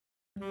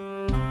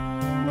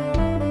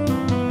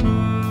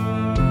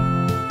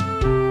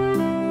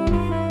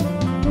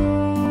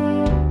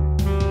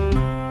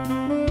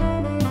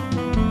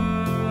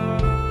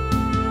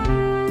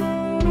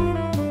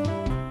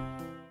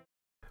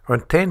On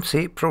 10th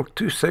April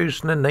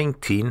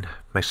 2019,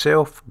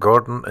 myself,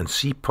 Gordon and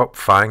C-Pup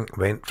Fang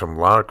went from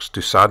Largs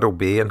to Saddle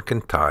Bay in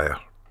Kintyre.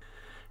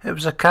 It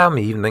was a calm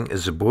evening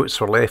as the boats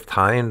were left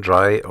high and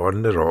dry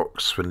on the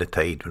rocks when the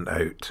tide went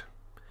out.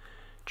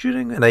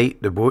 During the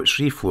night the boats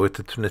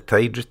refloated when the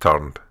tide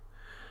returned.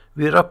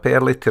 We were up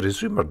early to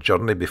resume our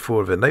journey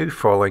before the now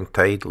falling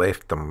tide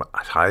left them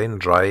high and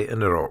dry in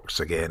the rocks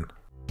again.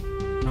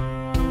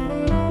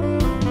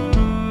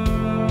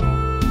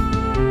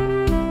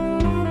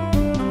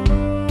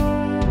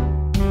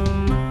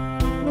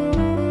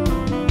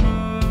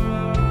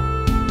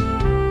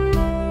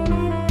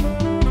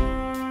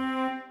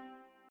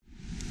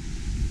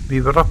 We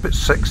were up at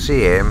 6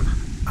 AM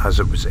as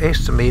it was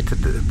estimated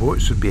that the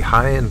boats would be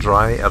high and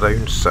dry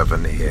around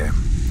 7 AM.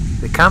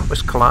 The camp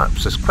was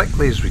collapsed as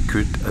quickly as we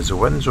could as the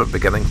winds were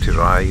beginning to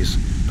rise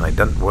and I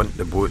didn't want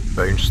the boat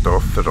bounced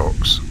off the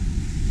rocks.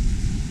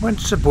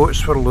 Once the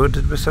boats were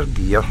loaded with their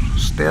gear,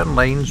 stern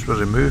lines were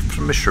removed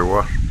from the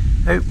shore,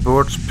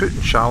 outboards put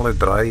in shallow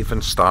drive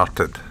and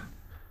started.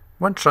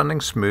 Once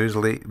running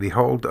smoothly, we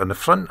hauled on the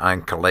front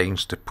anchor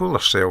lines to pull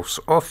ourselves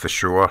off the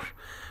shore,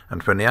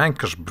 and when the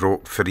anchors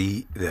broke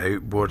free, the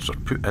outboards were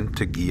put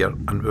into gear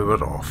and we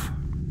were off.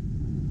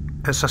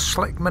 It's a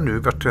slick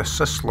manoeuvre to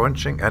assist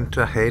launching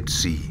into a head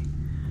sea,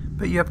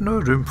 but you have no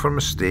room for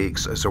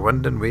mistakes as the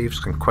wind and waves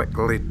can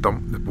quickly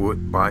dump the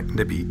boat back on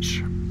the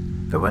beach.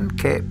 The wind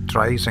kept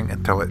rising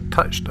until it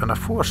touched on a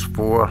force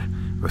 4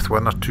 with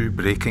 1 or 2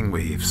 breaking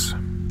waves.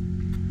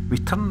 We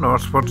turned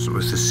northwards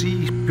with the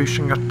sea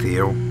pushing our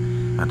tail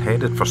and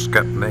headed for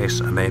Skipness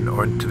and then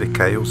on to the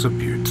Kyles of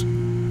Bute.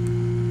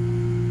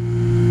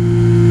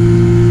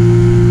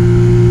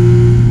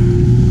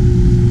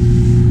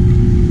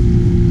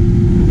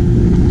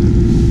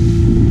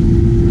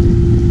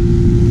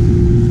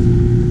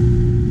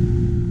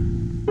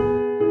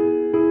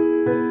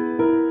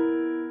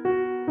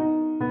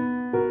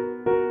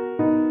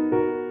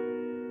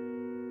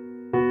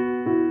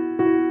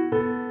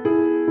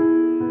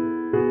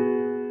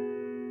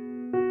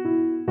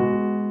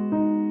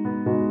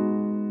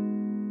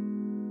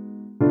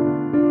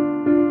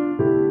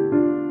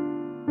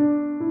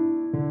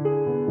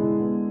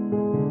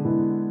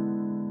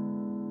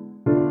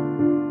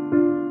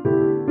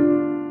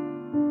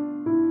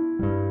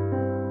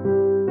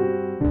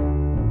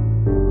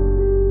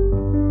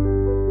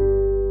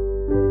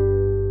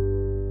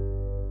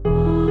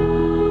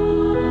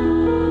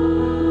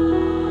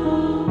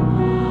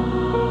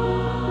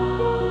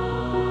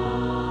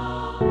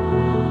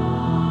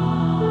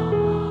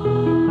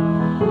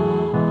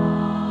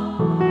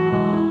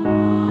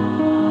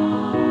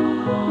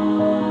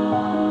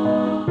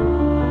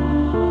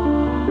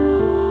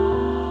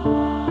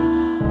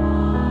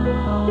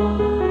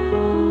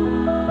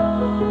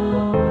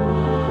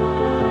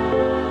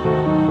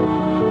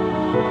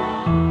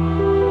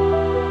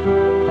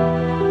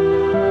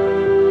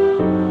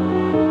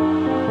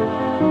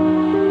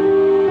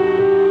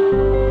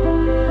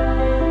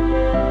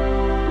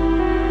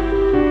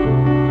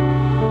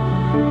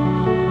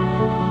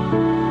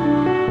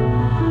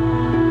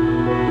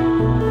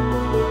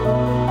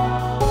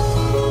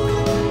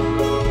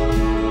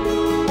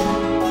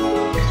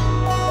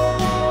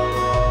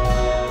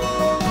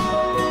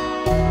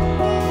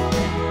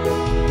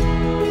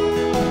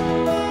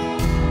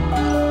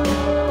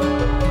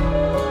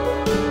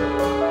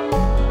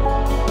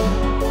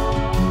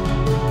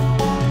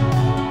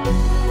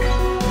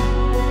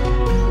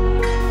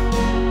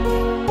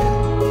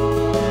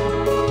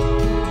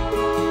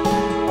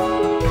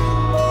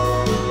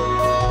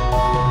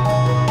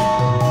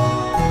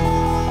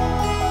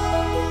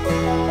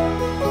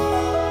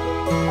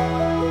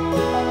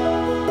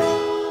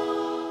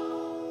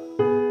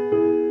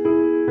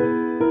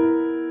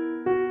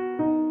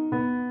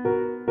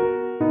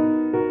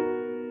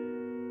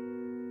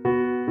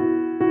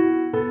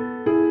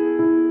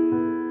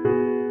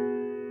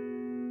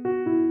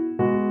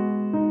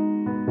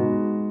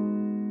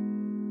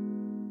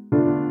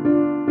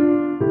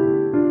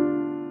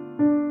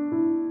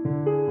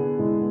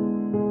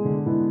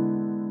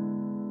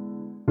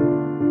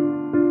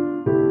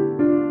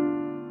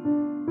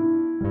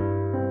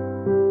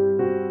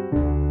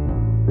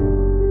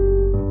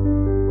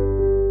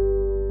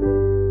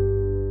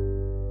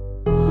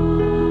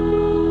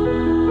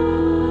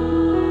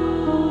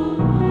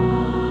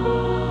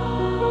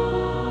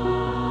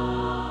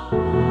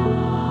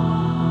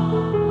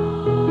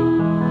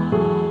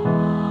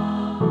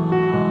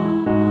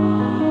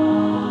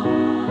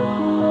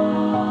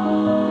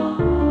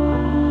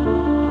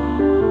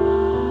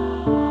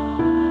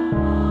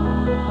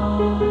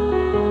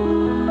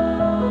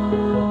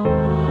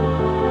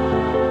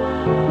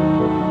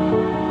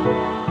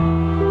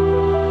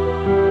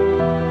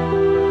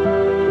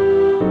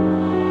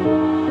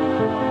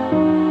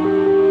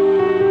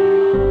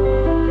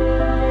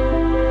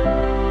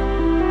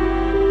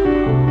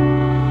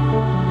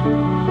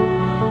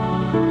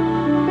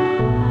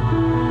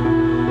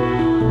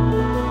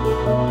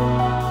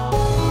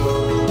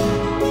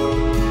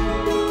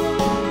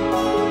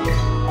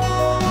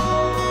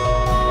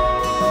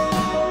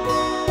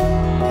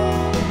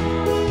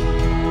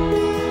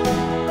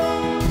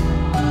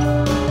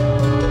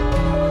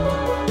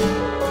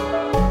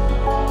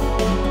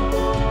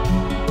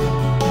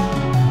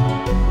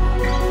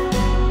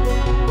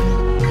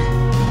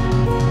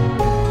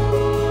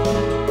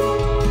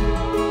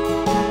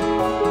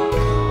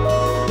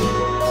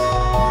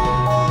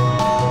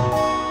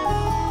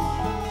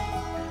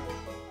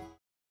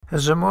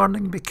 As the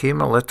morning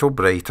became a little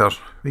brighter,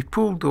 we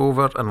pulled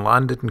over and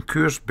landed in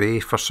Coors Bay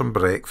for some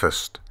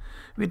breakfast.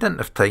 We didn't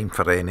have time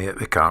for any at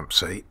the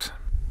campsite.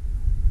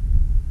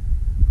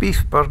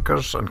 Beef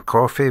burgers and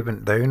coffee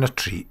went down a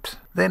treat.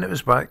 Then it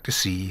was back to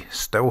sea,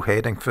 still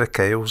heading for the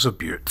Kyles of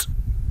Butte.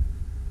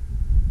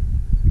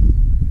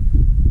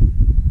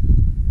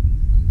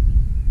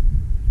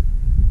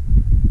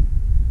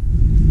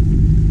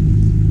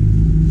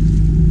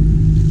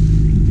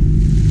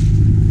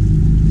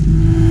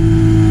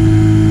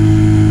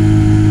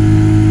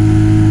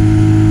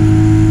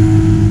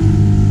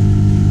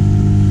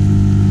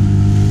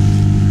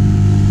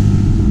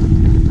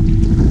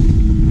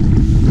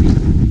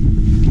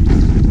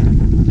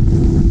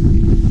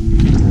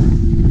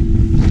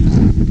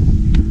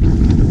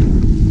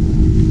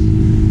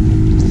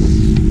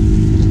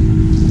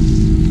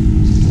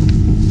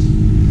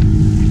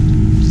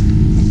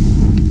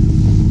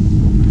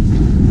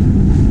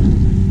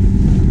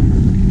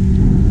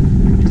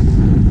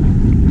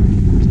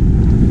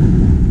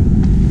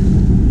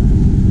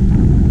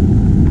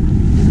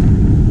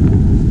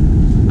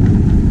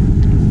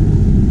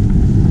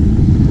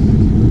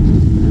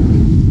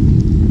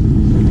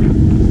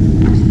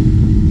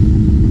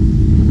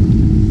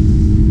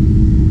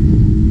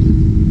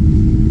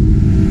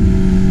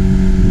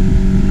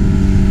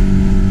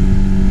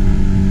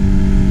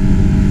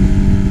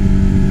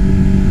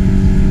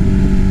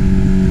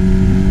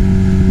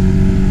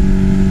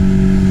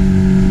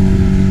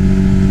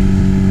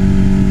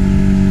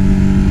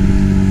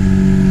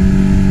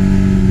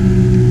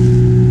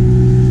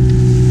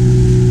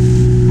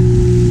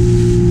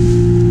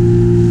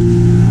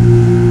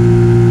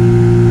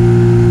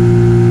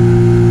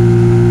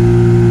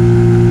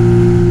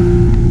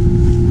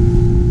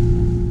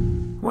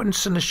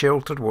 Once in the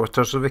sheltered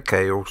waters of the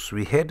Kyles,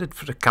 we headed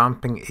for the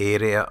camping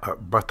area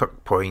at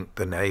Buttock Point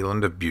in the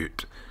island of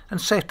Butte and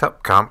set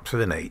up camp for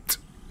the night.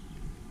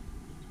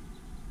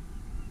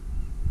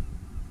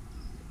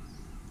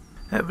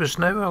 It was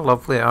now a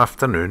lovely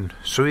afternoon,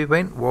 so we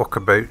went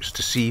walkabouts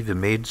to see the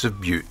Maids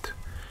of Butte,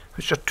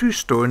 which are two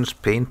stones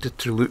painted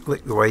to look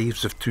like the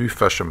wives of two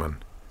fishermen,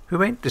 who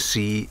went to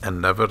sea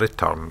and never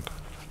returned.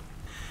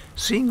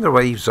 Seeing the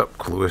wives up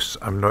close,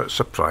 I'm not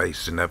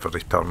surprised they never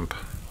returned.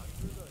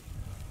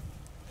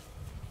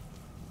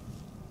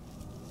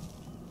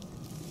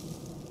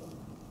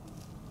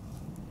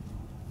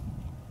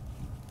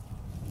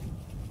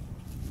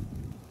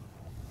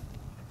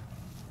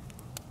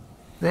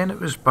 Then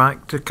it was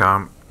back to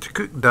camp to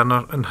cook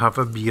dinner and have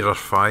a beer or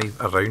five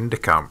around the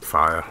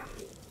campfire.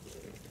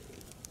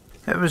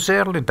 It was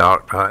early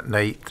dark that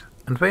night,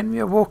 and when we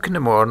awoke in the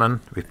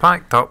morning, we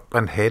packed up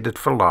and headed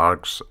for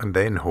Largs and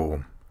then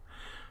home.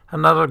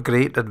 Another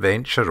great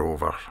adventure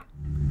over.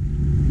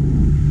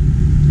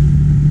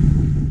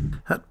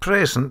 At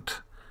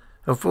present,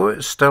 although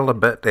it's still a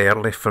bit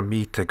early for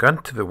me to go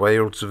into the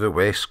wilds of the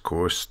west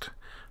coast,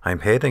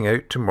 I'm heading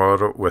out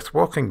tomorrow with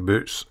walking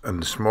boots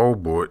and the small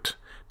boat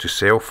to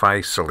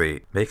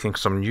self-isolate, making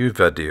some new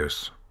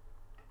videos.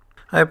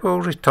 I will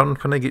return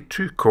when I get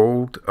too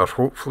cold, or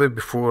hopefully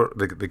before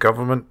the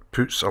government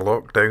puts a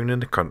lockdown in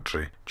the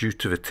country due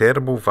to the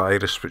terrible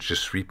virus which is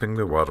sweeping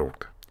the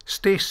world.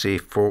 Stay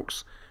safe,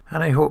 folks,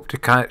 and I hope to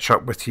catch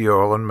up with you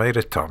all on my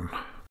return.